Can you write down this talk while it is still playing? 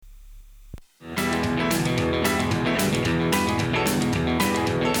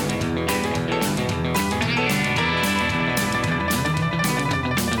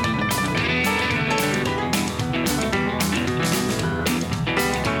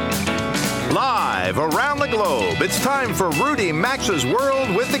Live around the globe, it's time for Rudy Maxa's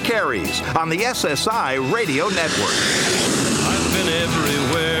World with the Careys on the SSI Radio Network. I've been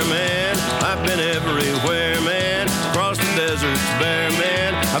everywhere, man. I've been everywhere, man. Across the deserts bare,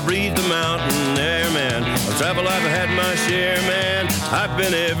 man. I breathed the mountain air, man. Of travel I've had my share, man. I've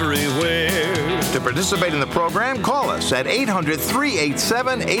been everywhere. To participate in the program, call us at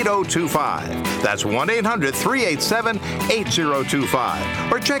 800-387-8025. That's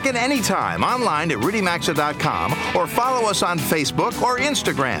 1-800-387-8025. Or check in anytime online at rudymaxa.com or follow us on Facebook or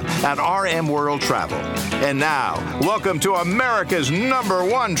Instagram at RM World Travel. And now, welcome to America's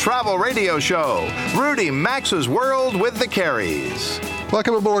 #1 travel radio show, Rudy Maxa's World with the Careys.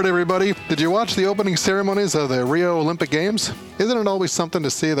 Welcome aboard, everybody. Did you watch the opening ceremonies of the Rio Olympic Games? Isn't it always something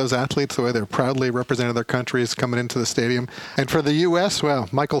to see those athletes, the way they're proudly representing their countries coming into the stadium? And for the U.S., well,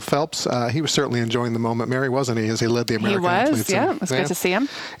 Michael Phelps, he was certainly enjoying the moment, Mary, wasn't he, as he led the American athletes? He was, yeah. It was good to see him.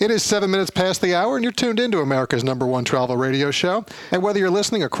 It is 7 minutes past the hour, and you're tuned into America's #1 travel radio show. And whether you're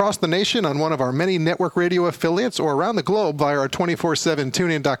listening across the nation on one of our many network radio affiliates or around the globe via our 24/7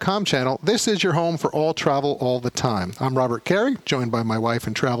 TuneIn.com channel, this is your home for all travel all the time. I'm Robert Carey, joined by my wife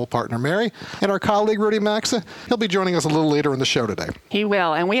and travel partner, Mary, and our colleague, Rudy Maxa. He'll be joining us a little later in the show today. He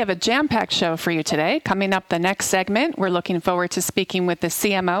will, and we have a jam-packed show for you today. Coming up the next segment, we're looking forward to speaking with the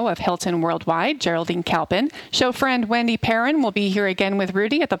CMO of Hilton Worldwide, Geraldine Kalpin. Show friend Wendy Perrin will be here again with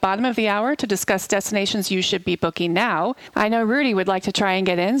Rudy at the bottom of the hour to discuss destinations you should be booking now. I know Rudy would like to try and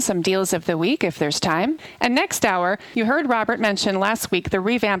get in some deals of the week if there's time. And next hour, you heard Robert mention last week the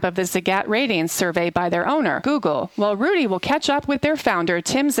revamp of the Zagat ratings survey by their owner, Google. Well, Rudy will catch up with their founder,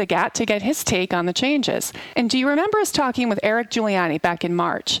 Tim Zagat, to get his take on the changes. And do you remember us talking with Eric Giuliani back in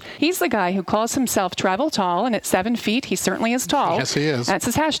March? He's the guy who calls himself Travel Tall, and at 7 feet, he certainly is tall. Yes, he is. That's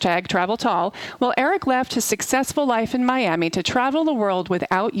his hashtag, Travel Tall. Well, Eric left his successful life in Miami to travel the world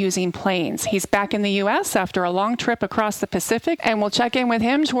without using planes. He's back in the U.S. after a long trip across the Pacific, and we'll check in with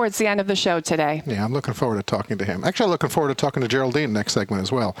him towards the end of the show today. Yeah, I'm looking forward to talking to him. Actually, I'm looking forward to talking to Geraldine next segment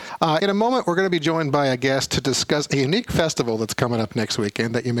as well. In a moment, we're going to be joined by a guest to discuss a unique festival that's coming up next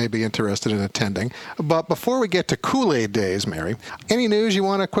weekend that you may be interested in attending. But before we get to Kool-Aid Days, Mary, any news you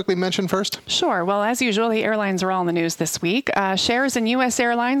want to quickly mention first? Sure. Well, as usual, the airlines are all in the news this week. Shares in U.S.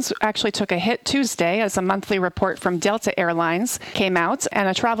 Airlines actually took a hit Tuesday as a monthly report from Delta Airlines came out, and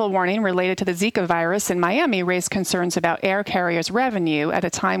a travel warning related to the Zika virus in Miami raised concerns about air carriers' revenue at a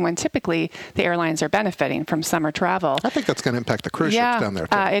time when typically the airlines are benefiting from summer travel. I think that's going to impact the cruise ships down there,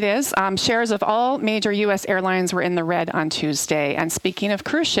 too. It is. Shares of all major U.S. airlines were in the red on Tuesday. And speaking of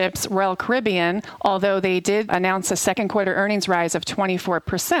cruise ships, Royal Caribbean, although they did announce a second quarter earnings rise of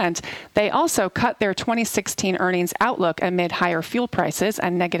 24%, they also cut their 2016 earnings outlook amid higher fuel prices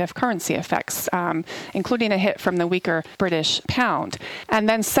and negative currency effects, including a hit from the weaker British pound. And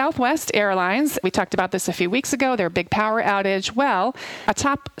then Southwest Airlines, we talked about this a few weeks ago, their big power outage. Well, a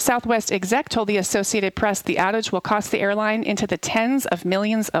top Southwest exec told the Associated Press the outage will cost the airline into the tens of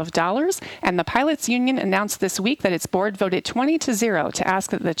millions of dollars. And the pilots union announced this week that its board voted 20-0 to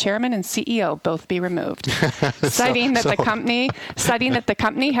ask that the chairman and CEO both be removed, citing that the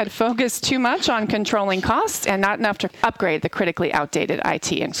company had focused too much on controlling costs and not enough to upgrade the critically outdated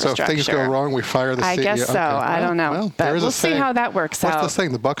IT infrastructure. So if things go wrong, we fire the CEO? I guess so. Okay. I don't know. Well, but we'll see how that works out. What's the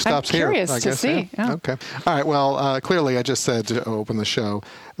thing? The buck stops here. I'm curious to see. Yeah. Okay. All right. Well, clearly I just said to open the show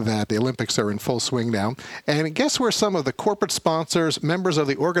that the Olympics are in full swing now. And guess where some of the corporate sponsors, members of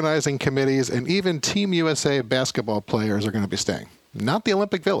the organizing committees, and even Team USA basketball players are going to be staying? Not the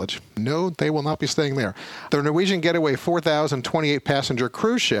Olympic Village. No, they will not be staying there. The Norwegian Getaway 4,028 passenger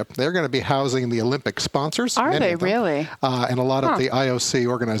cruise ship, they're going to be housing the Olympic sponsors. Are they really? And a lot of the IOC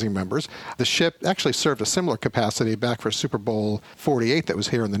organizing members. The ship actually served a similar capacity back for Super Bowl 48 that was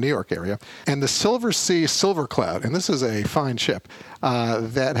here in the New York area. And the Silver Sea Silver Cloud, and this is a fine ship,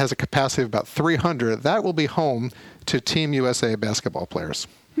 that has a capacity of about 300, that will be home to Team USA basketball players.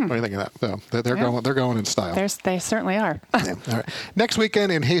 What do you think of that? So they're going in style. They certainly are. Yeah. All right. Next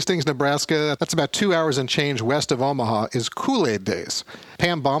weekend in Hastings, Nebraska, that's about 2 hours and change west of Omaha, is Kool-Aid Days.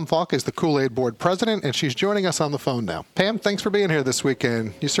 Pam Baumfalk is the Kool-Aid Board President, and she's joining us on the phone now. Pam, thanks for being here this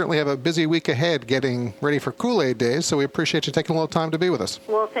weekend. You certainly have a busy week ahead getting ready for Kool-Aid Days, so we appreciate you taking a little time to be with us.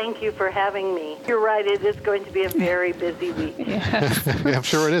 Well, thank you for having me. You're right, it is going to be a very busy week. Yeah, I'm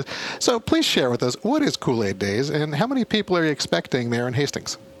sure it is. So please share with us, what is Kool-Aid Days, and how many people are you expecting there in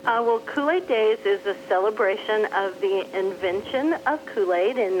Hastings? Well, Kool-Aid Days is a celebration of the invention of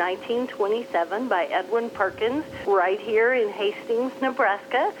Kool-Aid in 1927 by Edwin Perkins right here in Hastings,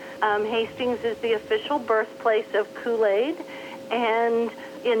 Nebraska. Hastings is the official birthplace of Kool-Aid, and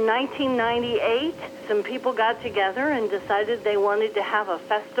in 1998, some people got together and decided they wanted to have a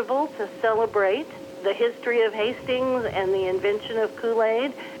festival to celebrate the history of Hastings and the invention of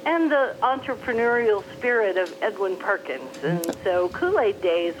Kool-Aid and the entrepreneurial spirit of Edwin Perkins. And so Kool-Aid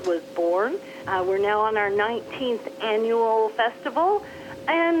Days was born. We're now on our 19th annual festival.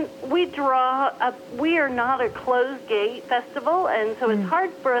 And we are not a closed gate festival, and so it's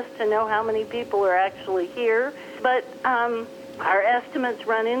hard for us to know how many people are actually here. But our estimates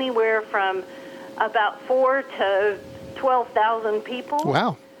run anywhere from about 4,000 to 12,000 people.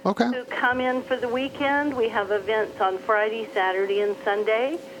 Wow. Okay. Who come in for the weekend. We have events on Friday, Saturday, and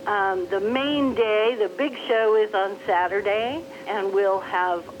Sunday. The main day, the big show, is on Saturday, and we'll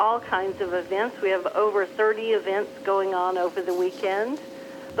have all kinds of events. We have over 30 events going on over the weekend.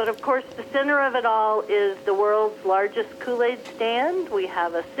 But, of course, the center of it all is the world's largest Kool-Aid stand. We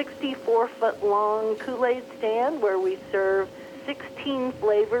have a 64-foot-long Kool-Aid stand where we serve 16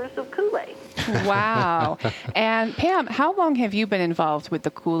 flavors of Kool-Aid. Wow. And, Pam, how long have you been involved with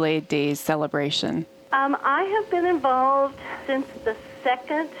the Kool-Aid Days celebration? I have been involved since the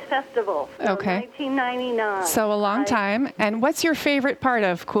second festival, so 1999. So a long time. And what's your favorite part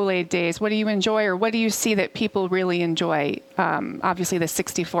of Kool-Aid Days? What do you enjoy, or what do you see that people really enjoy? Obviously, the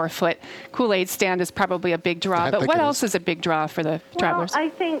 64-foot Kool-Aid stand is probably a big draw, but what else is a big draw for the travelers? I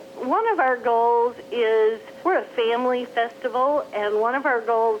think one of our goals is we're a family festival, and one of our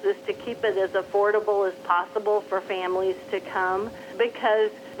goals is to keep it as affordable as possible for families to come, because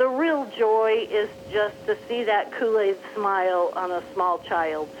the real joy is just to see that Kool-Aid smile on a small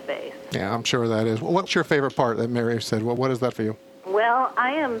child's face. Yeah, I'm sure that is. What's your favorite part that Mary said? What is that for you? Well,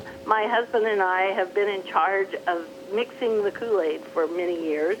 my husband and I have been in charge of mixing the Kool-Aid for many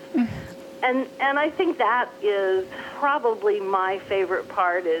years. And I think that is probably my favorite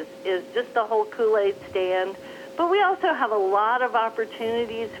part is just the whole Kool-Aid stand. But we also have a lot of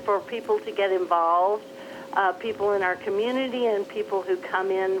opportunities for people to get involved. People in our community and people who come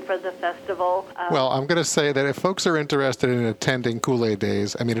in for the festival. Well, I'm going to say that if folks are interested in attending Kool-Aid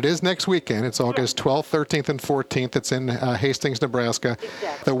Days, I mean, it is next weekend. It's August 12th, 13th, and 14th. It's in Hastings, Nebraska.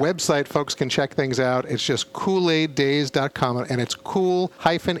 Exactly. The website, folks can check things out. It's just KoolAidDays.com, and it's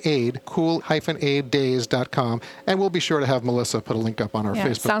cool-aiddays.com. And we'll be sure to have Melissa put a link up on our Facebook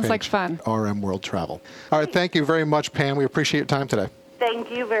page. Sounds like fun. RM World Travel. All right, thank you very much, Pam. We appreciate your time today.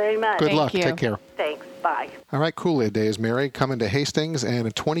 Thank you very much. Good luck. you. Take care. Thanks. Bye. All right, Kool-Aid Days, Mary, coming to Hastings,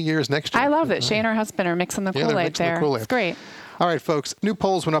 and 20 years next year. I love it. She and her husband are mixing the Kool-Aid there. Kool-Aid. It's great. All right, folks, new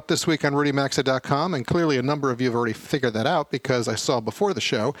polls went up this week on RudyMaxa.com, and clearly a number of you have already figured that out because I saw before the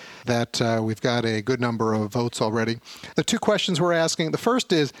show that we've got a good number of votes already. The two questions we're asking, the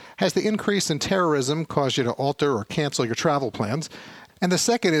first is, has the increase in terrorism caused you to alter or cancel your travel plans? And the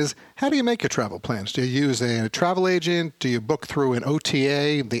second is, how do you make your travel plans? Do you use a travel agent? Do you book through an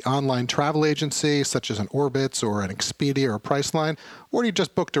OTA, the online travel agency, such as an Orbitz or an Expedia or a Priceline? Or do you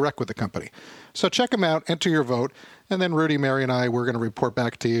just book direct with the company? So check them out, enter your vote, and then Rudy, Mary, and I, we're going to report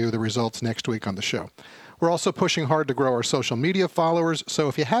back to you the results next week on the show. We're also pushing hard to grow our social media followers, so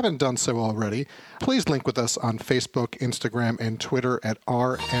if you haven't done so already, please link with us on Facebook, Instagram, and Twitter at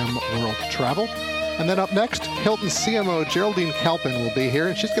RM World Travel. And then up next, Hilton CMO Geraldine Kalpin will be here,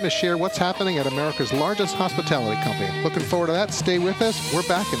 and she's going to share what's happening at America's largest hospitality company. Looking forward to that. Stay with us. We're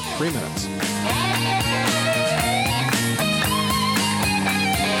back in 3 minutes.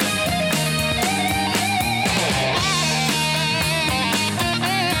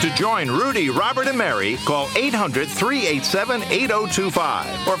 To join Rudy, Robert, and Mary, call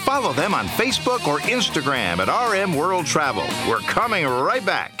 800-387-8025 or follow them on Facebook or Instagram at RM World Travel. We're coming right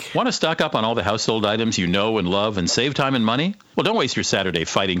back. Want to stock up on all the household items you know and love and save time and money? Well, don't waste your Saturday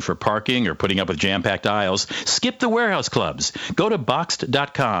fighting for parking or putting up with jam-packed aisles. Skip the warehouse clubs. Go to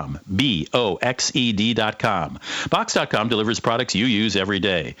Boxed.com, Boxed.com. Boxed.com delivers products you use every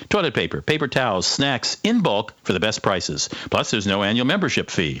day. Toilet paper, paper towels, snacks in bulk for the best prices. Plus, there's no annual membership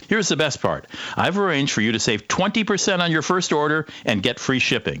fee. Here's the best part. I've arranged for you to save 20% on your first order and get free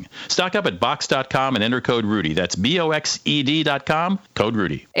shipping. Stock up at Boxed.com and enter code Rudy. That's Boxed.com, code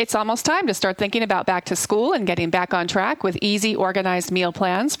Rudy. It's almost time to start thinking about back to school and getting back on track with easy, organized meal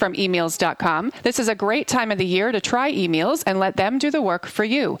plans from eMeals.com. This is a great time of the year to try eMeals and let them do the work for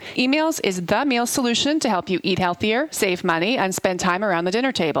you. eMeals is the meal solution to help you eat healthier, save money, and spend time around the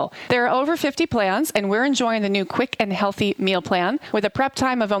dinner table. There are over 50 plans, and we're enjoying the new quick and healthy meal plan with a prep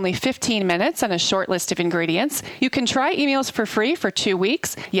time of only 15 minutes and a short list of ingredients. You can try eMeals for free for 2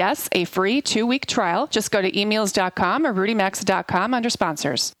 weeks. Yes, a free 2-week trial. Just go to eMeals.com or RudyMaxa.com under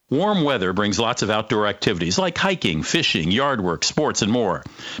sponsors. miles. Warm weather brings lots of outdoor activities like hiking, fishing, yard work, sports, and more.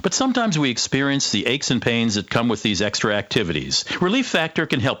 But sometimes we experience the aches and pains that come with these extra activities. Relief Factor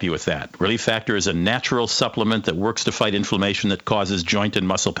can help you with that. Relief Factor is a natural supplement that works to fight inflammation that causes joint and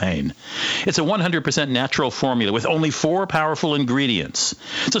muscle pain. It's a 100% natural formula with only 4 powerful ingredients.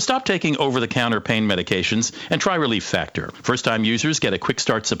 So stop taking over-the-counter pain medications and try Relief Factor. First-time users get a quick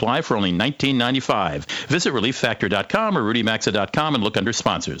start supply for only $19.95. Visit ReliefFactor.com or RudyMaxa.com and look under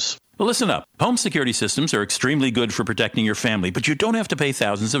sponsors. Well, listen up. Home security systems are extremely good for protecting your family, but you don't have to pay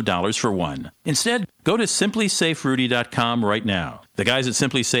thousands of dollars for one. Instead, go to SimplySafeRudy.com right now. The guys at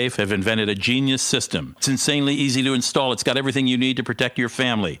Simply Safe have invented a genius system. It's insanely easy to install. It's got everything you need to protect your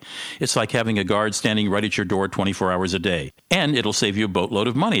family. It's like having a guard standing right at your door 24 hours a day. And it'll save you a boatload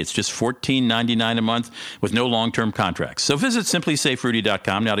of money. It's just $14.99 a month with no long-term contracts. So visit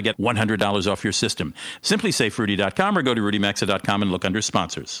SimplySafeRudy.com now to get $100 off your system. SimplySafeRudy.com or go to RudyMaxa.com and look under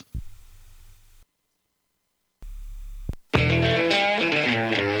sponsors.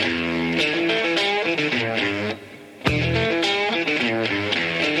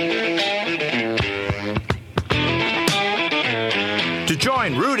 To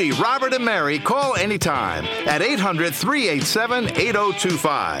join Rudy, Robert, and Mary, call anytime at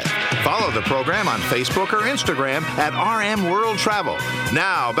 800-387-8025. Follow the program on Facebook or Instagram at RM World Travel.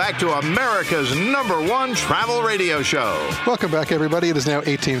 Now, back to America's #1 travel radio show. Welcome back, everybody. It is now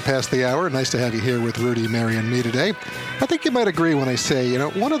 18 past the hour. Nice to have you here with Rudy, Mary, and me today. I think you might agree when I say,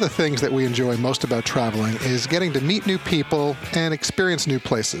 one of the things that we enjoy most about traveling is getting to meet new people and experience new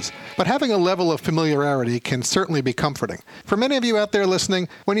places. But having a level of familiarity can certainly be comforting. For many of you out there listening,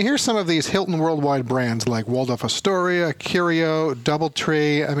 when you hear some of these Hilton Worldwide brands like Waldorf Astoria, Curio,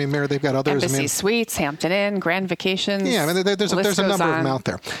 DoubleTree, Mary, they've got others. Embassy Suites, Hampton Inn, Grand Vacations. Yeah, there's a number of them out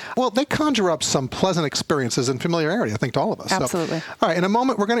there. Well, they conjure up some pleasant experiences and familiarity, I think, to all of us. Absolutely. So, all right, in a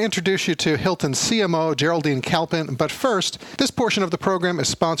moment, we're going to introduce you to Hilton's CMO, Geraldine Kalpin. But first, this portion of the program is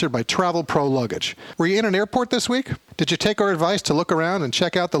sponsored by Travel Pro Luggage. Were you in an airport this week? Did you take our advice to look around and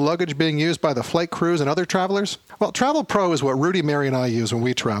check out the luggage being used by the flight crews and other travelers? Well, Travel Pro is what Rudy, Mary, and I use when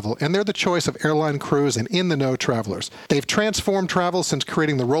we travel, and they're the choice of airline crews and in-the-know travelers. They've transformed travel since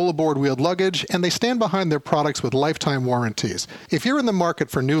creating the rollaboard wheeled luggage, and they stand behind their products with lifetime warranties. If you're in the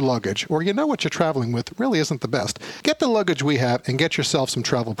market for new luggage, or you know what you're traveling with really isn't the best, get the luggage we have and get yourself some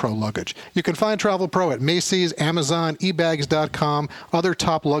Travel Pro luggage. You can find Travel Pro at Macy's, Amazon, eBags.com, other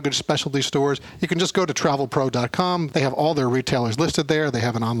top luggage specialty stores. You can just go to TravelPro.com. They have all their retailers listed there. They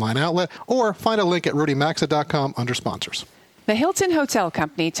have an online outlet, or find a link at RudyMaxa.com under sponsors. The Hilton Hotel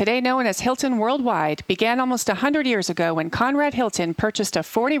Company, today known as Hilton Worldwide, began almost 100 years ago when Conrad Hilton purchased a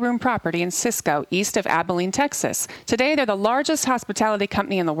 40-room property in Cisco, east of Abilene, Texas. Today, they're the largest hospitality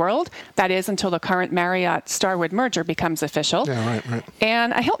company in the world. That is, until the current Marriott-Starwood merger becomes official. Yeah, right.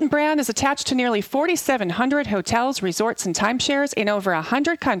 And a Hilton brand is attached to nearly 4,700 hotels, resorts, and timeshares in over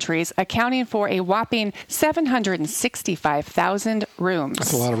 100 countries, accounting for a whopping 765,000 rooms.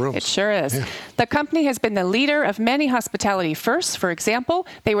 That's a lot of rooms. It sure is. Yeah. The company has been the leader of many hospitality firsts. For example,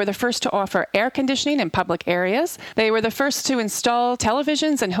 they were the first to offer air conditioning in public areas. They were the first to install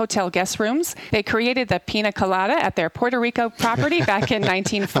televisions in hotel guest rooms. They created the Pina Colada at their Puerto Rico property back in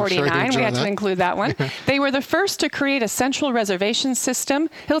 1949. We had to include that one. They were the first to create a central reservation system.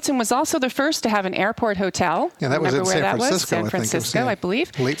 Hilton was also the first to have an airport hotel. Yeah, that was in San Francisco, San Francisco, I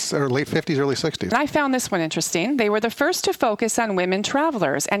believe. Late 50s, early 60s. And I found this one interesting. They were the first to focus on women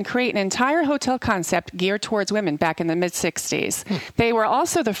travelers and create an entire hotel concept geared towards women back in the mid-60s. They were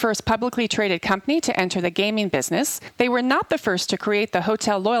also the first publicly traded company to enter the gaming business. They were not the first to create the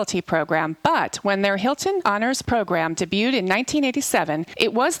hotel loyalty program, but when their Hilton Honors program debuted in 1987,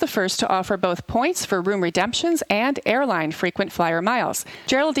 it was the first to offer both points for room redemptions and airline frequent flyer miles.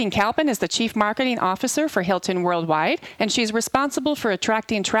 Geraldine Kalpin is the Chief Marketing Officer for Hilton Worldwide, and she's responsible for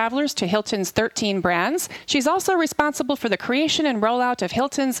attracting travelers to Hilton's 13 brands. She's also responsible for the creation and rollout of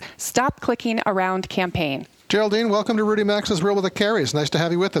Hilton's Stop Clicking Around campaign. Geraldine, welcome to Rudy Maxa's Real with the Carries. Nice to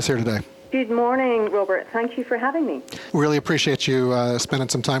have you with us here today. Good morning, Robert. Thank you for having me. Really appreciate you spending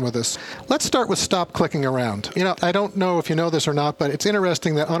some time with us. Let's start with Stop Clicking Around. I don't know if you know this or not, but it's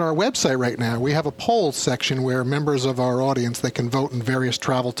interesting that on our website right now, we have a poll section where members of our audience, they can vote in various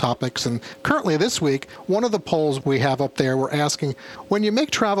travel topics. And currently this week, one of the polls we have up there, we're asking, when you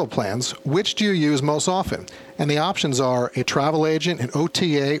make travel plans, which do you use most often? And the options are a travel agent, an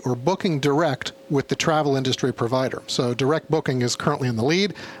OTA, or booking direct with the travel industry provider. So direct booking is currently in the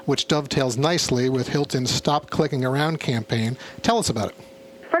lead, which dovetails nicely with Hilton's Stop Clicking Around campaign. Tell us about it.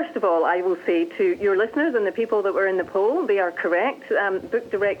 First of all, I will say to your listeners and the people that were in the poll, they are correct. Book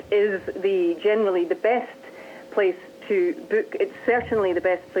Direct is generally the best place to book. It's certainly the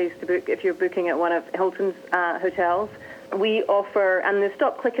best place to book if you're booking at one of Hilton's hotels. We offer, and the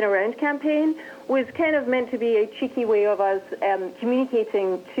Stop Clicking Around campaign was kind of meant to be a cheeky way of us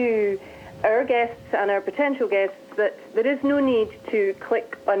communicating to our guests and our potential guests that there is no need to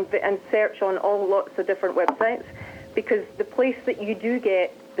click on and search on all lots of different websites, because the place that you do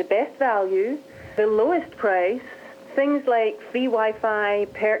get the best value, the lowest price, things like free Wi-Fi,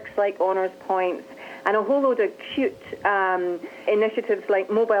 perks like Honours points, and a whole load of cute initiatives like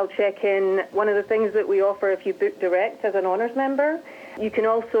mobile check-in. One of the things that we offer if you book direct as an Honours member, you can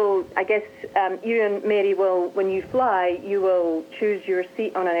also, I guess, you and Mary will, when you fly, you will choose your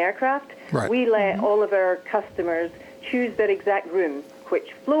seat on an aircraft. Right. We let all of our customers choose their exact room,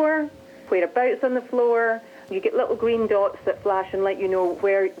 which floor, whereabouts on the floor. You get little green dots that flash and let you know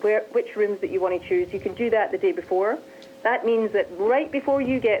which rooms that you want to choose. You can do that the day before. That means that right before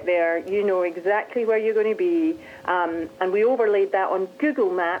you get there, you know exactly where you're going to be. And we overlaid that on Google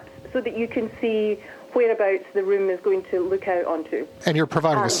Maps so that you can see whereabouts the room is going to look out onto. And you're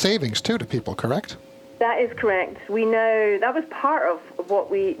providing a savings, too, to people, correct? That is correct. That was part of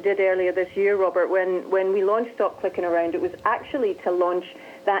what we did earlier this year, Robert, when we launched Stop Clicking Around. It was actually to launch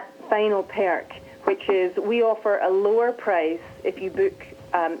that final perk, which is we offer a lower price if you book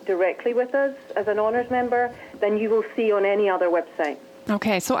directly with us as an Honours member than you will see on any other website.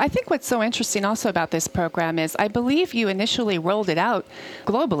 Okay, so I think what's so interesting also about this program is I believe you initially rolled it out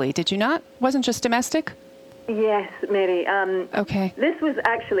globally, did you not? Wasn't just domestic? Yes, Mary. Okay. This was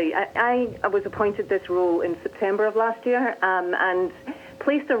actually, I was appointed this role in September of last year and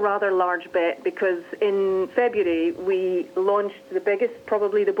placed a rather large bet because in February we launched the biggest,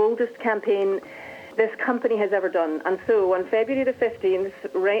 probably the boldest campaign this company has ever done. And so on February the 15th,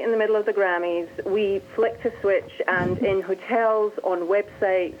 right in the middle of the Grammys, we flicked a switch and in hotels, on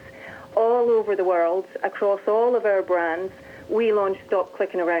websites, all over the world, across all of our brands, we launched Stop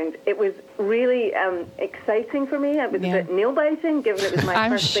Clicking Around. It was really exciting for me. It was a bit nail-biting, given it was my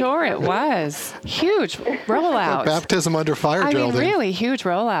I'm first sure it was. Huge rollout. Baptism under fire, I Geraldine. mean, really huge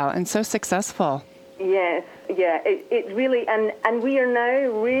rollout and so successful. Yes, yeah, it really, and we are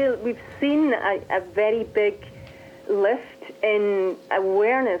now we've seen a very big lift in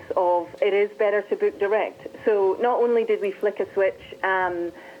awareness of it is better to book direct. So not only did we flick a switch,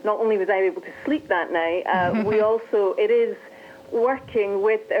 not only was I able to sleep that night, we also, it is working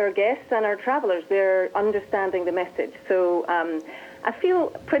with our guests and our travelers. They're understanding the message. So I feel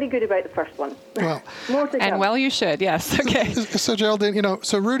pretty good about the first one. Well, More to come. And well, you should, yes. Okay. So Geraldine,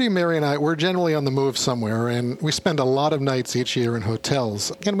 so Rudy, Mary, and I, we're generally on the move somewhere, and we spend a lot of nights each year in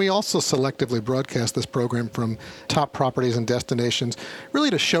hotels. And we also selectively broadcast this program from top properties and destinations,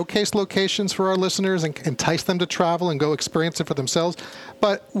 really to showcase locations for our listeners and entice them to travel and go experience it for themselves.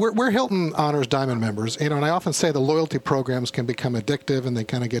 But we're Hilton Honors Diamond members, and I often say the loyalty programs can become addictive, and they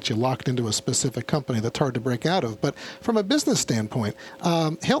kind of get you locked into a specific company that's hard to break out of. But from a business standpoint,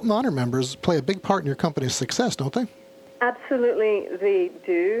 Hilton Honor members play a big part in your company's success, don't they? Absolutely, they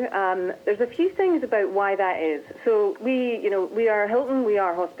do. There's a few things about why that is. So we are Hilton, we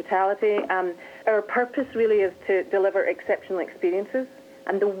are hospitality. Our purpose really is to deliver exceptional experiences.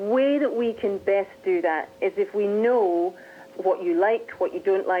 And the way that we can best do that is if we know what you like, what you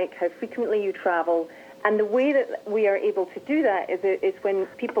don't like, how frequently you travel. And the way that we are able to do that is when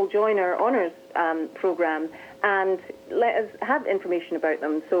people join our Honours program and let us have information about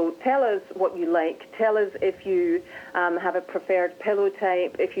them. So tell us what you like. Tell us if you have a preferred pillow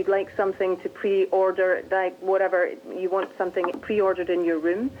type, if you'd like something to pre-order, like whatever, you want something pre-ordered in your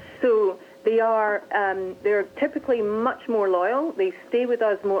room. So they're typically much more loyal. They stay with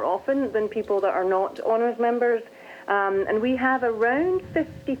us more often than people that are not Honours members. And we have around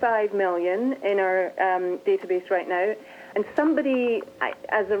 55 million in our database right now. And somebody,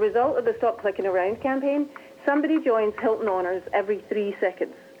 as a result of the Stop Clicking Around campaign, somebody joins Hilton Honors every 3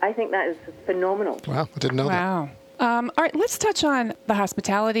 seconds. I think that is phenomenal. Wow, I didn't know that. Wow. All right, let's touch on the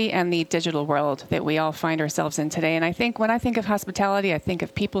hospitality and the digital world that we all find ourselves in today. And I think when I think of hospitality, I think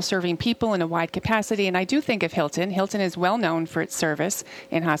of people serving people in a wide capacity. And I do think of Hilton. Hilton is well known for its service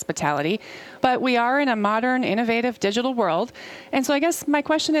in hospitality. But we are in a modern, innovative digital world. And so I guess my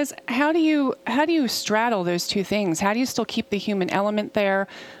question is, how do you straddle those two things? How do you still keep the human element there,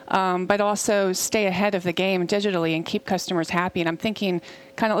 but also stay ahead of the game digitally and keep customers happy? And I'm thinking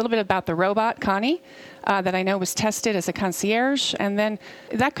kind of a little bit about the robot, Connie, that I know was tested as a concierge. And then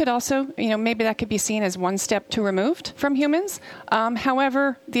that could also, maybe that could be seen as one step too removed from humans.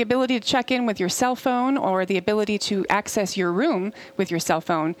 However, the ability to check in with your cell phone or the ability to access your room with your cell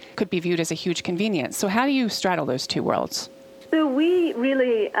phone could be viewed as a huge convenience. So how do you straddle those two worlds? So we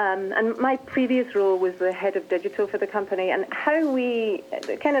really, and my previous role was the head of digital for the company, and how we,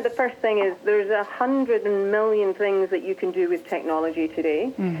 kind of the first thing is there's 100 million things that you can do with technology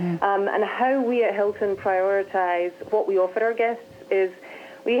today, and how we at Hilton prioritize what we offer our guests is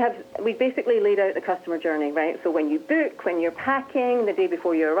we basically laid out the customer journey, right? So when you book, when you're packing, the day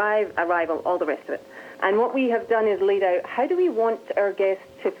before you arrival, all the rest of it. And what we have done is laid out how do we want our guests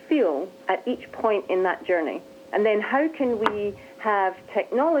to feel at each point in that journey? And then how can we have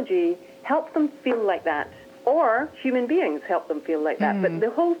technology help them feel like that, or human beings help them feel like that? But the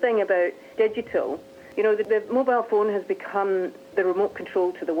whole thing about digital, the mobile phone has become the remote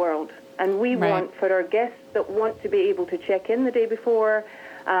control to the world. And we want for our guests that want to be able to check in the day before,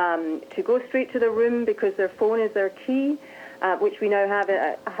 to go straight to their room because their phone is their key, which we now have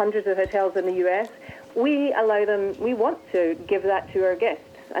at hundreds of hotels in the U.S., we want to give that to our guests.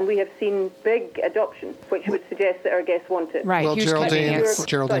 And we have seen big adoption, which would suggest that our guests want it. Right. Well,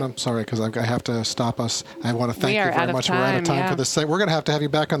 Geraldine, I'm sorry because I have to stop us. I want to thank you very much. We're out of time for this. We're going to have you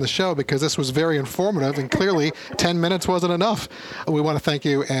back on the show because this was very informative, and clearly 10 minutes wasn't enough. We want to thank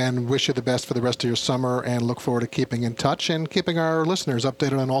you and wish you the best for the rest of your summer, and look forward to keeping in touch and keeping our listeners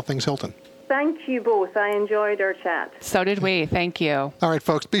updated on all things Hilton. Thank you both. I enjoyed our chat. So did we. Thank you. All right,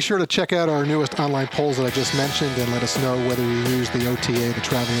 folks, be sure to check out our newest online polls that I just mentioned and let us know whether you use the OTA, the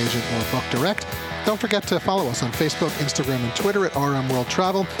travel agent, or Book Direct. Don't forget to follow us on Facebook, Instagram, and Twitter at RM World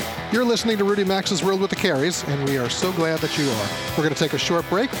Travel. You're listening to Rudy Maxa's World with the Careys, and we are so glad that you are. We're going to take a short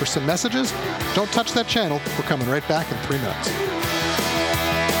break for some messages. Don't touch that channel. We're coming right back in 3 minutes.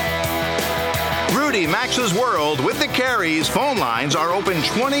 Rudy Maxa's World with the Careys phone lines are open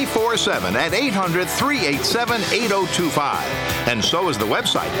 24/7 at 800-387-8025. And so is the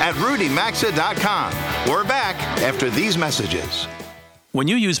website at rudymaxa.com. We're back after these messages. When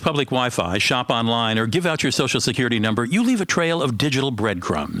you use public Wi-Fi, shop online, or give out your Social Security number, you leave a trail of digital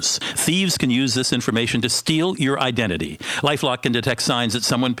breadcrumbs. Thieves can use this information to steal your identity. LifeLock can detect signs that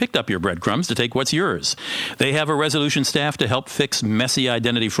someone picked up your breadcrumbs to take what's yours. They have a resolution staff to help fix messy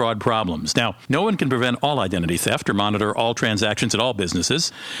identity fraud problems. Now, no one can prevent all identity theft or monitor all transactions at all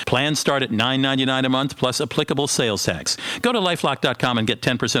businesses. Plans start at $9.99 a month plus applicable sales tax. Go to LifeLock.com and get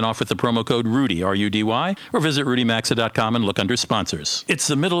 10% off with the promo code RUDY, R-U-D-Y, or visit RudyMaxa.com and look under sponsors. It's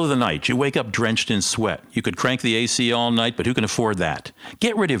the middle of the night. You wake up drenched in sweat. You could crank the AC all night, but who can afford that?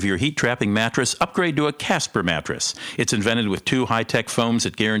 Get rid of your heat-trapping mattress. Upgrade to a Casper mattress. It's invented with 2 high-tech foams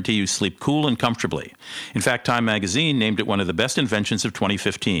that guarantee you sleep cool and comfortably. In fact, Time Magazine named it one of the best inventions of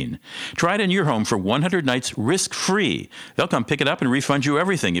 2015. Try it in your home for 100 nights risk-free. They'll come pick it up and refund you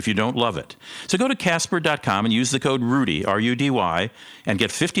everything if you don't love it. So go to Casper.com and use the code RUDY, R-U-D-Y, and get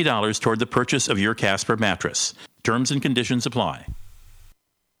 $50 toward the purchase of your Casper mattress. Terms and conditions apply.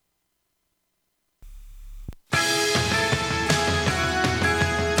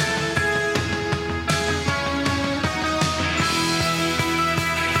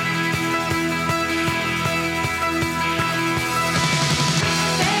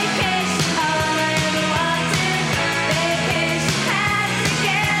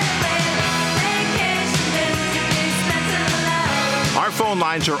 Phone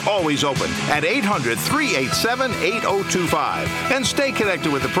lines are always open at 800-387-8025. And stay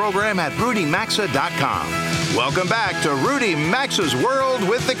connected with the program at rudymaxa.com. Welcome back to Rudy Maxa's World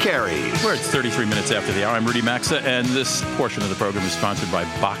with the Careys. We're at 33 minutes after the hour. I'm Rudy Maxa, and this portion of the program is sponsored by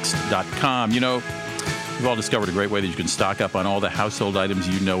Boxed.com. You know, we've all discovered a great way that you can stock up on all the household items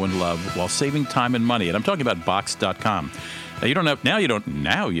you know and love while saving time and money. And I'm talking about Boxed.com. Now you don't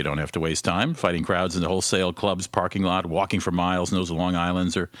have to waste time fighting crowds in the wholesale club's parking lot, walking for miles in those long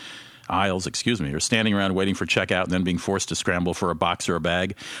aisles, or standing around waiting for checkout and then being forced to scramble for a box or a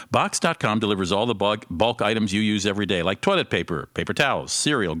bag. Box.com delivers all the bulk items you use every day, like toilet paper, paper towels,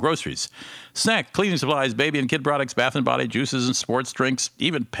 cereal, groceries, snack, cleaning supplies, baby and kid products, bath and body, juices and sports drinks,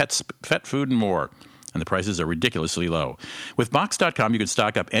 even pet food and more. And the prices are ridiculously low. With Box.com, you can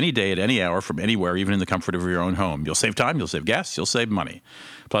stock up any day at any hour from anywhere, even in the comfort of your own home. You'll save time, you'll save gas, you'll save money.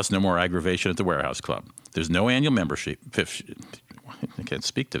 Plus, no more aggravation at the warehouse club. There's no annual membership. I can't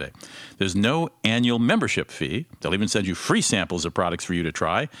speak today. There's no annual membership fee. They'll even send you free samples of products for you to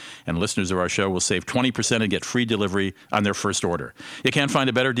try. And listeners of our show will save 20% and get free delivery on their first order. You can't find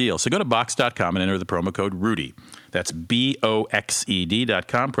a better deal. So go to Box.com and enter the promo code RUDY. That's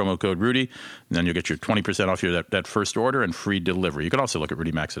BOXED.com, promo code RUDY. And then you'll get your 20% off your that first order and free delivery. You can also look at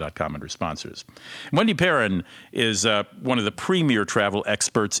RudyMaxa.com under sponsors. Wendy Perrin is one of the premier travel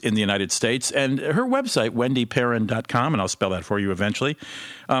experts in the United States. And her website, wendyperrin.com, and I'll spell that for you eventually,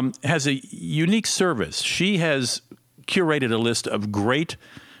 has a unique service. She has curated a list of great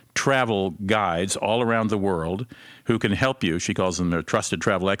travel guides all around the world who can help you. She calls them their trusted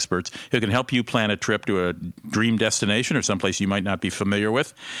travel experts, who can help you plan a trip to a dream destination or someplace you might not be familiar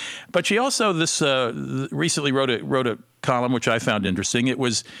with. But she also recently wrote a column which I found interesting. It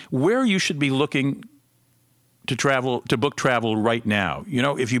was where you should be looking to book travel right now. You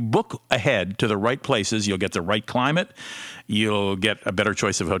know, if you book ahead to the right places, you'll get the right climate, you'll get a better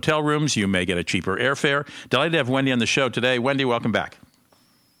choice of hotel rooms, you may get a cheaper airfare. Delighted to have Wendy on the show today. Wendy, welcome back.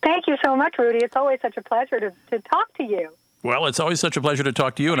 Thank you so much, Rudy. It's always such a pleasure to talk to you. Well, it's always such a pleasure to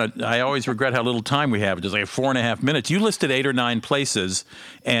talk to you, and I always regret how little time we have. Just like 4.5 minutes. You listed 8 or 9 places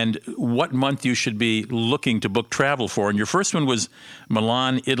and what month you should be looking to book travel for. And your first one was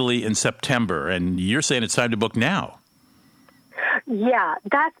Milan, Italy in September, and you're saying it's time to book now. Yeah,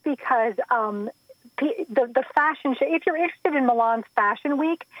 that's because the fashion show, if you're interested in Milan's Fashion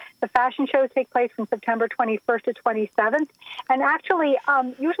Week, the fashion shows take place from September 21st to 27th. And actually,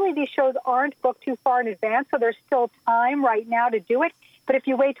 usually these shows aren't booked too far in advance, so there's still time right now to do it. But if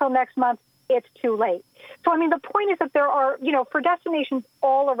you wait till next month, it's too late. So, I mean, the point is that there are, for destinations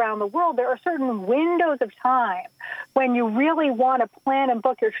all around the world, there are certain windows of time when you really want to plan and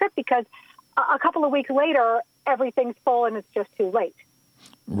book your trip because a couple of weeks later, everything's full and it's just too late.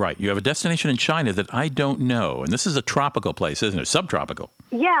 Right. You have a destination in China that I don't know, and this is a tropical place, isn't it? Subtropical.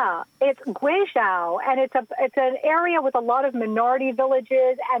 Yeah, it's Guizhou, and it's an area with a lot of minority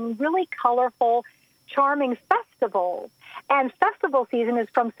villages and really colorful, charming festivals. And festival season is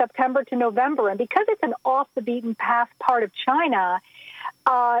from September to November, and because it's an off-the-beaten-path part of China,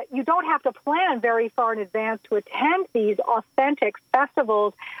 you don't have to plan very far in advance to attend these authentic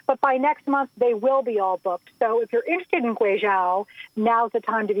festivals, but by next month, they will be all booked. So if you're interested in Guizhou, now's the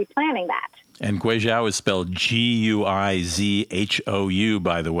time to be planning that. And Guizhou is spelled Guizhou,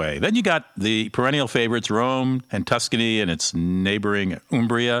 by the way. Then you got the perennial favorites, Rome and Tuscany and its neighboring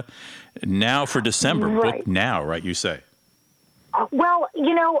Umbria. Now for December, book now, right, you say? Well,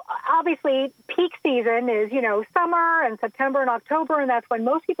 obviously peak season is, summer and September and October, and that's when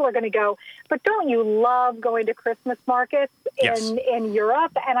most people are going to go. But don't you love going to Christmas markets in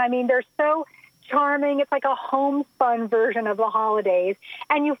Europe? And I mean, they're so charming. It's like a homespun version of the holidays.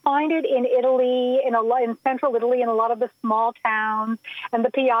 And you find it in Italy, in central Italy, in a lot of the small towns and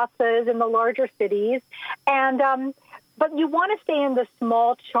the piazzas in the larger cities. And but you want to stay in the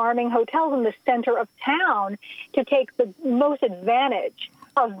small, charming hotels in the center of town to take the most advantage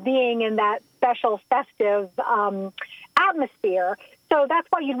of being in that special, festive atmosphere. So that's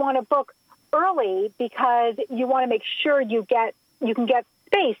why you'd want to book early because you want to make sure you can get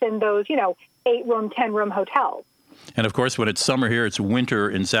space in those, 8-room, 10-room hotels. And, of course, when it's summer here, it's winter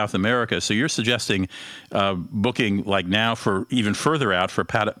in South America. So you're suggesting booking like now for even further out for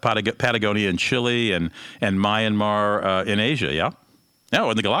Patagonia in Chile and Myanmar in Asia, yeah? No,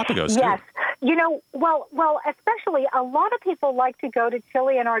 and the Galapagos, too. Yes. Well, especially a lot of people like to go to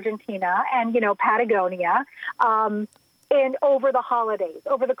Chile and Argentina and, Patagonia over the holidays,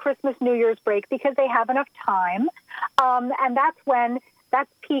 over the Christmas, New Year's break, because they have enough time. And that's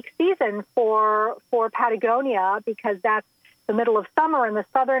peak season for Patagonia because that's the middle of summer in the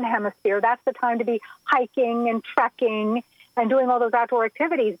southern hemisphere. That's the time to be hiking and trekking and doing all those outdoor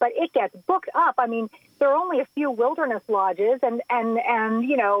activities. But it gets booked up. I mean, there are only a few wilderness lodges, and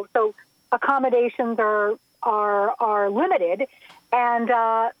so accommodations are limited. And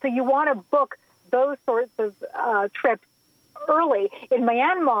so you want to book those sorts of trips early. In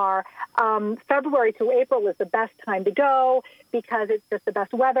Myanmar, February to April is the best time to go because it's just the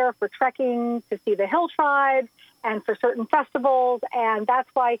best weather for trekking, to see the hill tribes, and for certain festivals. And that's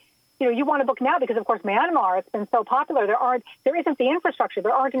why, you want to book now because, of course, Myanmar, it's been so popular. There isn't the infrastructure.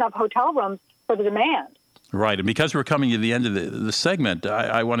 There aren't enough hotel rooms for the demand. Right. And because we're coming to the end of the segment,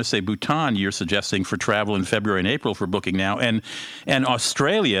 I want to say Bhutan, you're suggesting for travel in February and April for booking now. And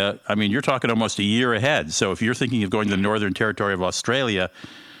Australia, I mean, you're talking almost a year ahead. So if you're thinking of going to the Northern Territory of Australia,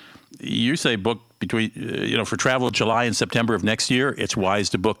 you say book between, for travel July and September of next year, it's wise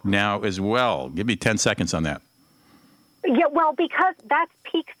to book now as well. Give me 10 seconds on that. Yeah, well, because that's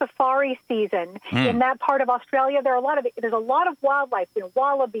peak safari season in that part of Australia. There's a lot of wildlife,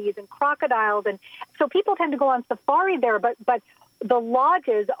 wallabies and crocodiles, and so people tend to go on safari there. But the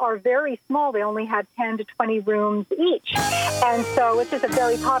lodges are very small; they only have 10 to 20 rooms each, and so it's just a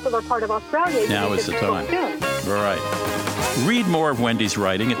very popular part of Australia. Now is the time. Right. Read more of Wendy's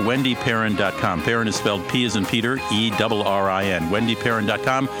writing at wendyperrin.com. Perrin is spelled P as in Peter, E-R-R-I-N.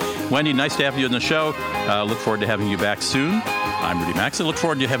 wendyperrin.com. Wendy, nice to have you on the show. Look forward to having you back soon. I'm Rudy Maxa. Look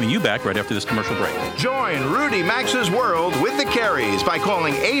forward to having you back right after this commercial break. Join Rudy Maxa's World with the Careys by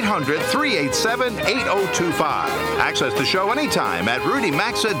calling 800-387-8025. Access the show anytime at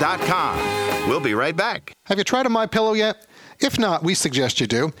rudymaxa.com. We'll be right back. Have you tried a MyPillow yet? If not, we suggest you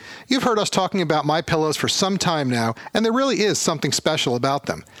do. You've heard us talking about MyPillows for some time now, and there really is something special about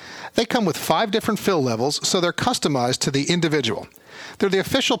them. They come with 5 different fill levels, so they're customized to the individual. They're the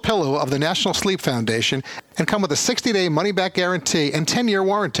official pillow of the National Sleep Foundation and come with a 60-day money-back guarantee and 10-year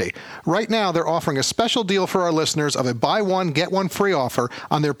warranty. Right now, they're offering a special deal for our listeners of a buy one, get one free offer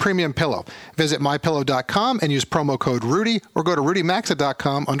on their premium pillow. Visit MyPillow.com and use promo code Rudy or go to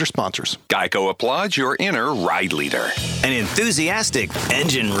RudyMaxa.com under sponsors. Geico applauds your inner ride leader. An enthusiastic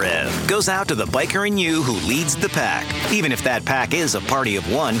engine rev goes out to the biker in you who leads the pack. Even if that pack is a party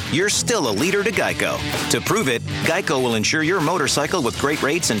of one, you're still a leader to Geico. To prove it, Geico will insure your motorcycle with great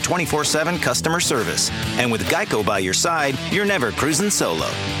rates and 24/7 customer service. And with Geico by your side, you're never cruising solo,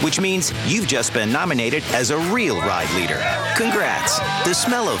 which means you've just been nominated as a real ride leader. Congrats. The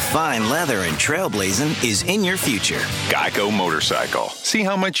smell of fine leather and trailblazing is in your future. Geico Motorcycle. See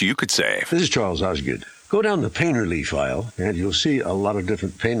how much you could save. This is Charles Osgood. Go down the pain relief aisle, and you'll see a lot of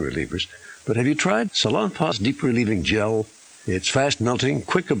different pain relievers. But have you tried Salonpas Deep Relieving Gel? It's fast-melting,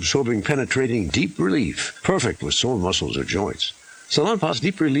 quick-absorbing, penetrating deep relief. Perfect with sore muscles or joints. Salonpas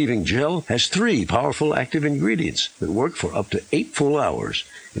Deep Relieving Gel has 3 powerful active ingredients that work for up to 8 full hours.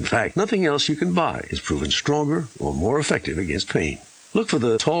 In fact, nothing else you can buy is proven stronger or more effective against pain. Look for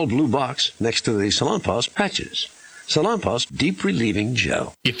the tall blue box next to the Salonpas patches. Salonpas Deep Relieving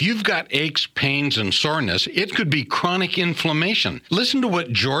Gel. If you've got aches, pains, and soreness, it could be chronic inflammation. Listen to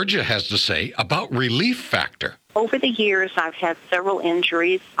what Georgia has to say about Relief Factor. Over the years, I've had several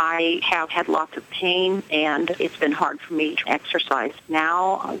injuries. I have had lots of pain, and it's been hard for me to exercise.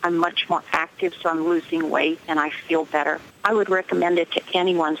 Now I'm much more active, so I'm losing weight, and I feel better. I would recommend it to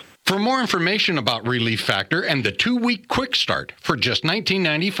anyone. For more information about Relief Factor and the 2-week quick start for just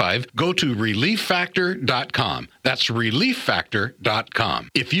 $19.95, go to ReliefFactor.com. That's ReliefFactor.com.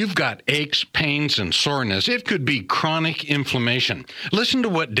 If you've got aches, pains, and soreness, it could be chronic inflammation. Listen to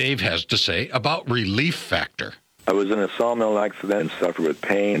what Dave has to say about Relief Factor. I was in a sawmill accident and suffered with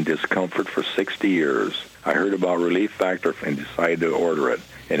pain and discomfort for 60 years. I heard about Relief Factor and decided to order it.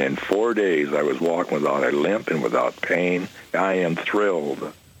 And in 4 days, I was walking without a limp and without pain. I am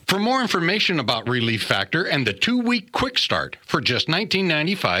thrilled. For more information about Relief Factor and the 2-week quick start for just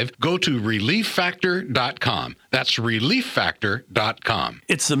 $19.95, go to ReliefFactor.com. That's ReliefFactor.com.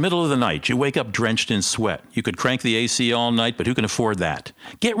 It's the middle of the night. You wake up drenched in sweat. You could crank the AC all night, but who can afford that?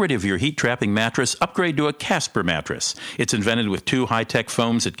 Get rid of your heat-trapping mattress. Upgrade to a Casper mattress. It's invented with 2 high-tech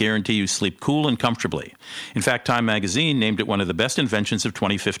foams that guarantee you sleep cool and comfortably. In fact, Time Magazine named it one of the best inventions of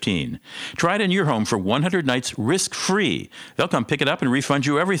 2015. Try it in your home for 100 nights risk-free. They'll come pick it up and refund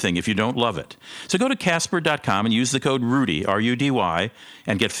you everything if you don't love it. So go to Casper.com and use the code RUDY, R-U-D-Y,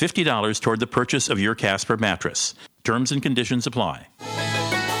 and get $50 toward the purchase of your Casper mattress. Terms and conditions apply.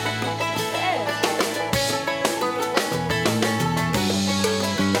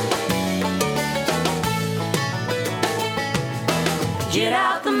 Get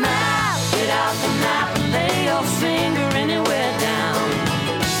out the map, and lay your finger anywhere down.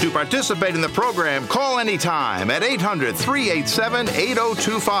 To participate in the program, call anytime at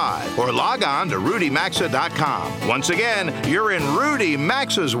 800-387-8025 or log on to RudyMaxa.com. Once again, you're in Rudy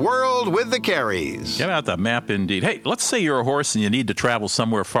Maxa's World with the Careys. Get out the map, indeed. Hey, let's say you're a horse and you need to travel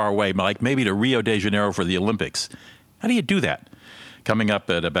somewhere far away, like maybe to Rio de Janeiro for the Olympics. How do you do that? Coming up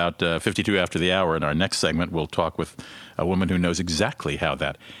at about 52 after the hour in our next segment, we'll talk with a woman who knows exactly how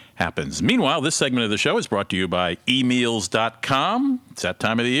that happens. Meanwhile, this segment of the show is brought to you by emeals.com. It's that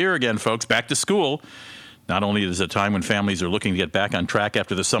time of the year again, folks, back to school. Not only is it a time when families are looking to get back on track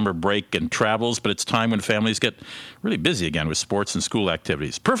after the summer break and travels, but it's time when families get really busy again with sports and school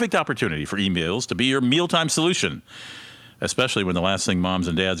activities. Perfect opportunity for eMeals to be your mealtime solution, especially when the last thing moms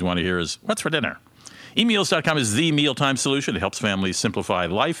and dads want to hear is, what's for dinner? eMeals.com is the mealtime solution. It helps families simplify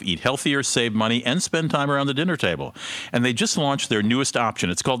life, eat healthier, save money, and spend time around the dinner table. And they just launched their newest option.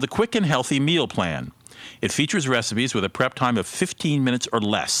 It's called the Quick and Healthy Meal Plan. It features recipes with a prep time of 15 minutes or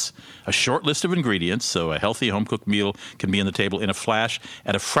less, a short list of ingredients, so a healthy home-cooked meal can be on the table in a flash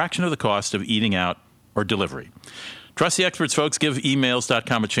at a fraction of the cost of eating out or delivery. Trust the experts, folks. Give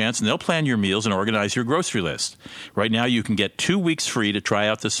emails.com a chance, and they'll plan your meals and organize your grocery list. Right now, you can get 2 weeks free to try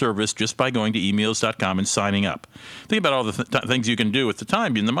out the service just by going to emails.com and signing up. Think about all the things you can do with the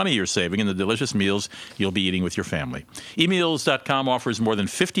time and the money you're saving and the delicious meals you'll be eating with your family. Emails.com offers more than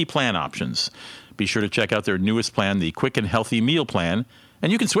 50 plan options. Be sure to check out their newest plan, the Quick and Healthy Meal Plan,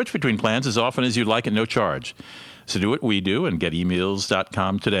 and you can switch between plans as often as you'd like at no charge. So do what we do and get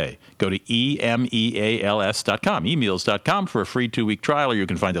emails.com today. Go to EMEALS.com, emails.com for a free 2-week trial, or you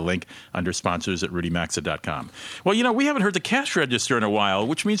can find a link under sponsors at rudymaxa.com. Well, you know, we haven't heard the cash register in a while,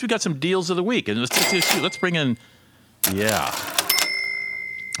 which means we got some deals of the week. And let's bring in,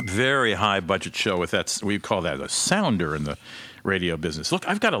 very high budget show with that. We call that a sounder in the radio business. Look,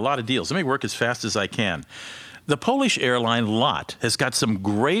 I've got a lot of deals. Let me work as fast as I can. The Polish airline LOT has got some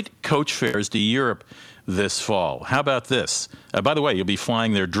great coach fares to Europe this fall. How about this? By the way, you'll be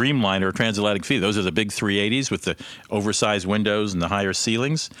flying their Dreamliner transatlantic feeder. Those are the big 380s with the oversized windows and the higher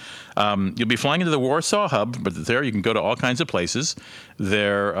ceilings. You'll be flying into the Warsaw hub, but there you can go to all kinds of places.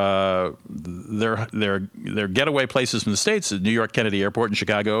 They're getaway places from the States at New York Kennedy Airport and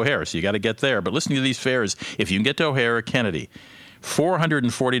Chicago O'Hare, so you got to get there. But listen to these fares. If you can get to O'Hare or Kennedy,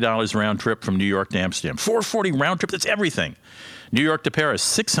 $440 round trip from New York to Amsterdam. $440 round trip, that's everything. New York to Paris,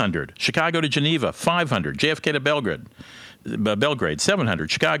 $600. Chicago to Geneva, $500. JFK to Belgrade, $700.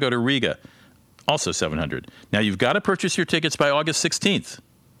 Chicago to Riga, also $700. Now, you've got to purchase your tickets by August 16th.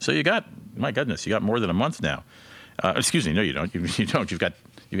 So you got, my goodness, you got more than a month now. Excuse me, no, you don't. You don't. You've got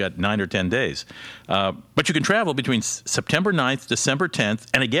 9 or 10 days. But you can travel between September 9th, December 10th,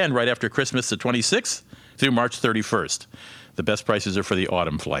 and again right after Christmas the 26th through March 31st. The best prices are for the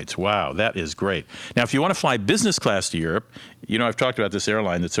autumn flights. Wow, that is great. Now, if you want to fly business class to Europe, you know, I've talked about this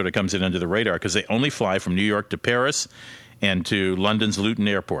airline that sort of comes in under the radar because they only fly from New York to Paris and to London's Luton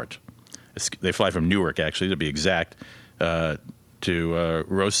Airport. They fly from Newark, actually, to be exact, to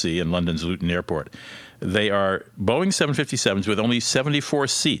Roissy and London's Luton Airport. They are Boeing 757s with only 74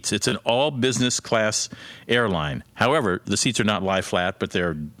 seats. It's an all-business class airline. However, the seats are not lie flat, but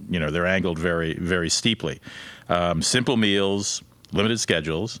they're angled very, very steeply. Simple meals, limited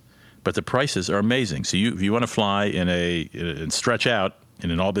schedules, but the prices are amazing. So if you want to fly and stretch out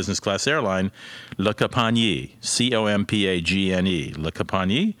in an all-business class airline, Le Compagnie, Compagne, Le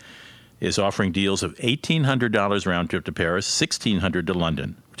Compagnie is offering deals of $1,800 round trip to Paris, $1,600 to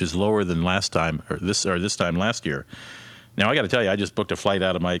London, which is lower than this time last year. Now, I got to tell you, I just booked a flight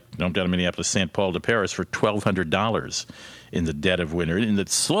out of Minneapolis, St. Paul to Paris for $1,200 in the dead of winter, in the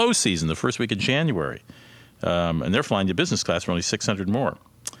slow season, the first week of January. And they're flying to business class for only $600 more.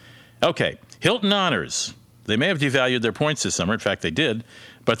 Okay, Hilton Honors. They may have devalued their points this summer. In fact, they did.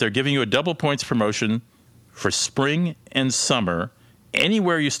 But they're giving you a double points promotion for spring and summer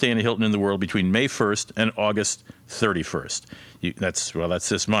anywhere you stay in a Hilton in the world between May 1st and August 31st. That's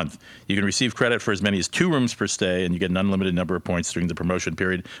this month. You can receive credit for as many as 2 rooms per stay, and you get an unlimited number of points during the promotion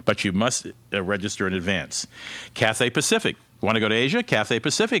period, but you must register in advance. Cathay Pacific. Want to go to Asia? Cathay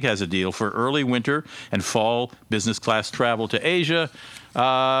Pacific has a deal for early winter and fall business class travel to Asia.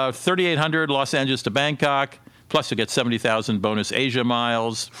 $3,800 Los Angeles to Bangkok. Plus, you'll get 70,000 bonus Asia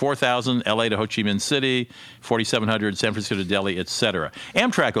miles, 4,000 L.A. to Ho Chi Minh City, 4,700 San Francisco to Delhi, etc.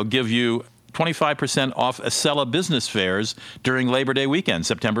 Amtrak will give you 25% off Acela business fares during Labor Day weekend,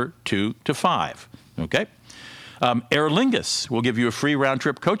 September 2 to 5. Okay? Aer Lingus will give you a free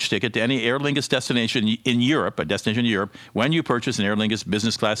round-trip coach ticket to any Aer Lingus destination in Europe, when you purchase an Aer Lingus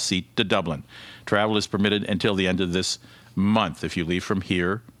business class seat to Dublin. Travel is permitted until the end of this month if you leave from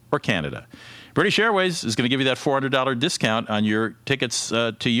here or Canada. British Airways is going to give you that $400 discount on your tickets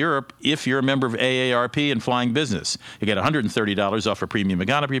to Europe if you're a member of AARP and flying business. You get $130 off a premium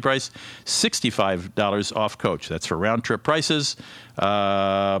economy price, $65 off coach. That's for round-trip prices.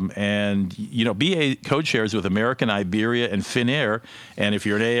 And, BA code shares with American, Iberia, and Finnair. And if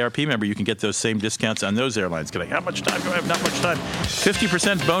you're an AARP member, you can get those same discounts on those airlines. How much time do I have? Not much time.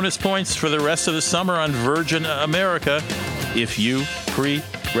 50% bonus points for the rest of the summer on Virgin America if you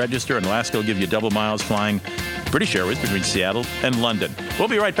pre-register, and Alaska will give you double miles flying British Airways between Seattle and London. We'll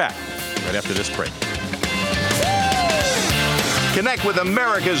be right back, right after this break. Connect with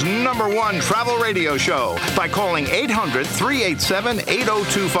America's #1 travel radio show by calling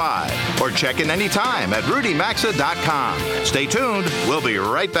 800-387-8025 or check in anytime at rudymaxa.com. Stay tuned. We'll be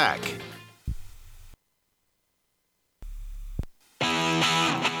right back.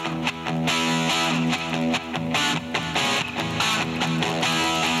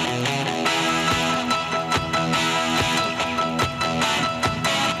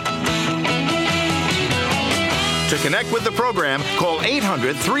 To connect with the program, call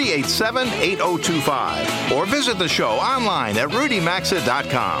 800-387-8025 or visit the show online at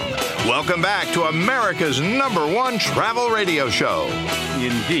rudymaxa.com. Welcome back to America's #1 travel radio show.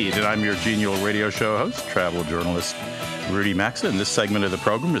 Indeed, and I'm your genial radio show host, travel journalist Rudy Maxa, and this segment of the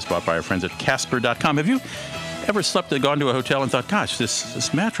program is brought by our friends at Casper.com. Have you ever gone to a hotel and thought, gosh,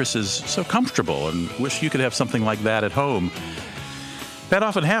 this mattress is so comfortable and wish you could have something like that at home? That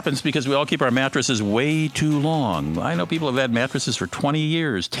often happens because we all keep our mattresses way too long. I know people have had mattresses for 20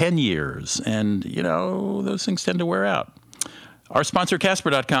 years, 10 years, and, those things tend to wear out. Our sponsor,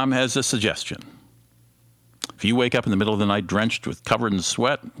 Casper.com, has a suggestion. If you wake up in the middle of the night drenched covered in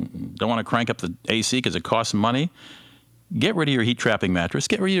sweat, don't want to crank up the AC because it costs money, get rid of your heat-trapping mattress.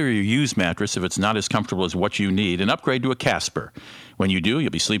 Get rid of your used mattress if it's not as comfortable as what you need, and upgrade to a Casper. When you do,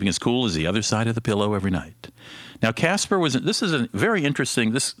 you'll be sleeping as cool as the other side of the pillow every night. Now, Casper this is a very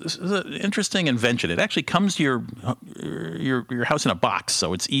interesting, this is an interesting invention. It actually comes to your house in a box,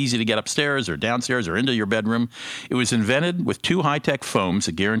 so it's easy to get upstairs or downstairs or into your bedroom. It was invented with 2 high-tech foams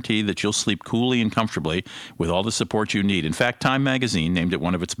that guarantee that you'll sleep coolly and comfortably with all the support you need. In fact, Time Magazine named it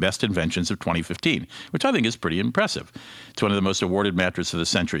one of its best inventions of 2015, which I think is pretty impressive. It's one of the most awarded mattresses of the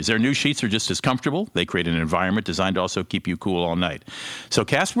centuries. Their new sheets are just as comfortable. They create an environment designed to also keep you cool all night. So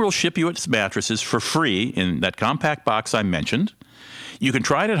Casper will ship you its mattresses for free in that compact box I mentioned. You can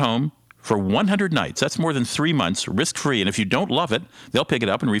try it at home for 100 nights. That's more than 3 months, risk-free. And if you don't love it, they'll pick it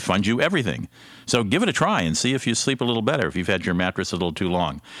up and refund you everything. So give it a try and see if you sleep a little better if you've had your mattress a little too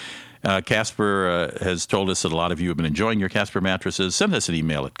long. Casper has told us that a lot of you have been enjoying your Casper mattresses. Send us an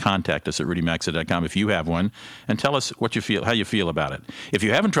email at contact@rudymaxa.com if you have one, and tell us how you feel about it. If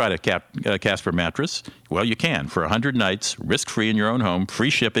you haven't tried a Casper mattress, well, you can. For 100 nights, risk-free in your own home,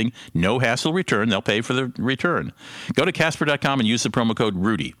 free shipping, no hassle return. They'll pay for the return. Go to Casper.com and use the promo code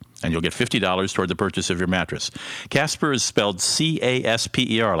RUDY, and you'll get $50 toward the purchase of your mattress. Casper is spelled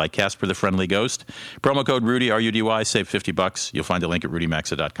Casper, like Casper the Friendly Ghost. Promo code RUDY, RUDY, save $50. You'll find a link at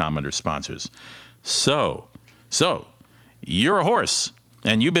rudymaxa.com under sponsors. So, you're a horse,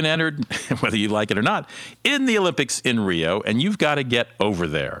 and you've been entered, whether you like it or not, in the Olympics in Rio, and you've got to get over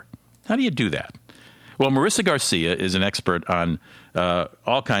there. How do you do that? Well, Marissa Garcia is an expert on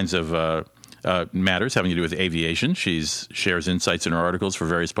all kinds of matters having to do with aviation. She shares insights in her articles for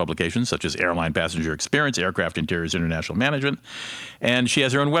various publications, such as Airline Passenger Experience, Aircraft Interiors International Management, and she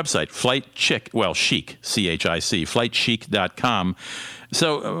has her own website, Chic, C-H-I-C, flightchic.com.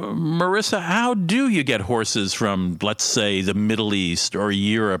 So, Marissa, how do you get horses from, let's say, the Middle East or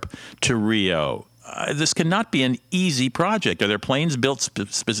Europe to Rio? This cannot be an easy project. Are there planes built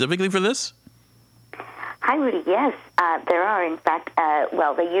specifically for this? Hi, Rudy. Yes, there are. In fact,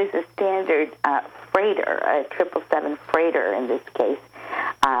 they use a standard freighter, a 777 freighter in this case,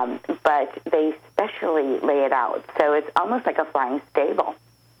 but they specially lay it out. So it's almost like a flying stable.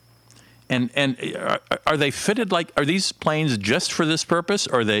 And are they fitted are these planes just for this purpose,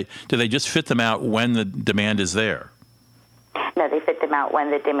 or do they just fit them out when the demand is there? No, they fit them out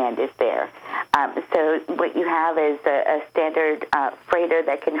when the demand is there. So what you have is a standard freighter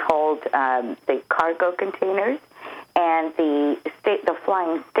that can hold the cargo containers, and the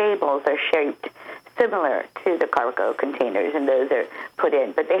flying stables are shaped similar to the cargo containers, and those are put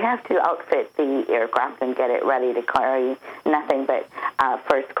in. But they have to outfit the aircraft and get it ready to carry nothing but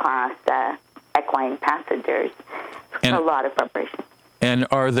first-class equine passengers. And a lot of preparation. And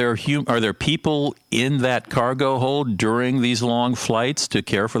are there people in that cargo hold during these long flights to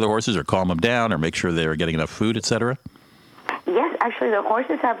care for the horses or calm them down or make sure they're getting enough food, et cetera? Yes, actually, the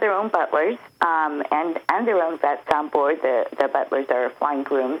horses have their own butlers and their own vets on board. The butlers are flying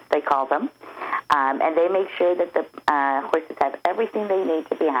grooms, they call them. And they make sure that the horses have everything they need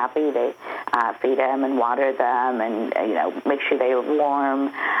to be happy. They feed them and water them and, make sure they are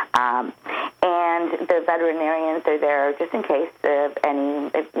warm. And the veterinarians are there just in case of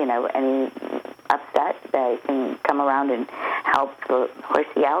any upset. They can come around and help the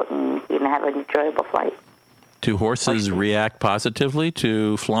horsey out and even have an enjoyable flight. Do horses react positively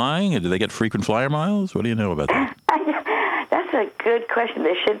to flying? Do they get frequent flyer miles? What do you know about that? That's a good question.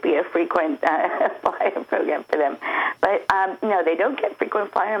 There should be a frequent flyer program for them. But, no, they don't get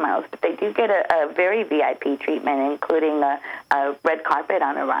frequent flyer miles, but they do get a very VIP treatment, including a red carpet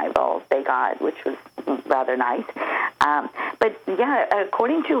on arrival they got, which was rather nice. But, yeah,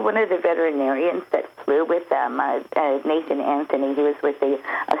 according to one of the veterinarians that flew with them, Nathan Anthony, he was with the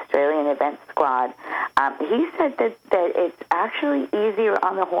Australian event squad, he said that it's actually easier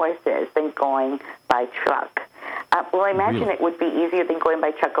on the horses than going by truck. Well, I imagine it would be easier than going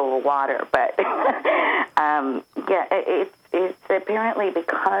by truck over water, but it's apparently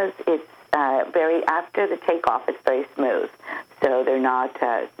because it's after the takeoff, it's very smooth, so they're not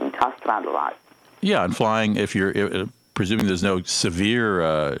tossed around a lot. Yeah, and flying, if you're presuming there's no severe,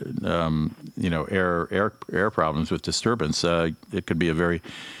 air problems with disturbance, it could be a very,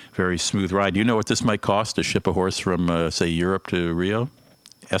 very smooth ride. Do you know what this might cost to ship a horse from, say, Europe to Rio?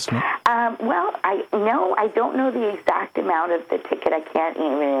 Estimate? I don't know the exact amount of the ticket. I can't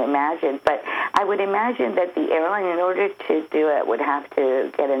even imagine, but I would imagine that the airline, in order to do it, would have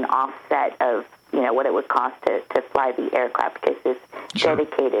to get an offset of what it would cost to fly the aircraft, because it's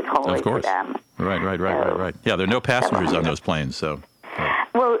dedicated wholly to them. Right. Yeah, there are no passengers on those planes, so.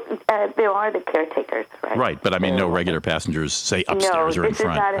 Well, there are the caretakers, right? Right, but I mean no regular passengers, say upstairs or in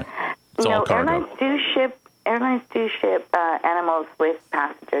front. It's all cargo. Airlines do ship animals with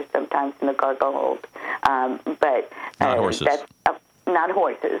passengers sometimes in the cargo hold, but not horses. Not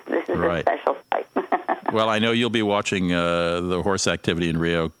horses. This is a special flight. Well, I know you'll be watching the horse activity in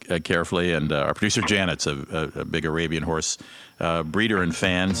Rio carefully, and our producer Janet's a big Arabian horse breeder and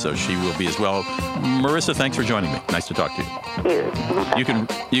fan, so she will be as well. Marissa, thanks for joining me. Nice to talk to you.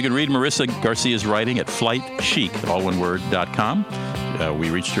 You can read Marissa Garcia's writing at flightchic, all one word, .com.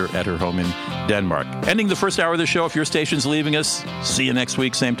 We reached her at her home in Denmark. Ending the first hour of the show. If your station's leaving us, see you next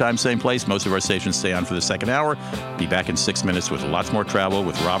week, same time, same place. Most of our stations stay on for the second hour. Be back in 6 minutes with lots more travel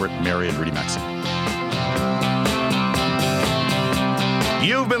with Robert, Mary, and Rudy Maxa.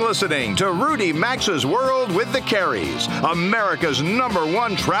 You've been listening to Rudy Maxa's World with the Careys, America's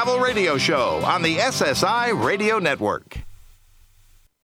 #1 travel radio show on the SSI Radio Network.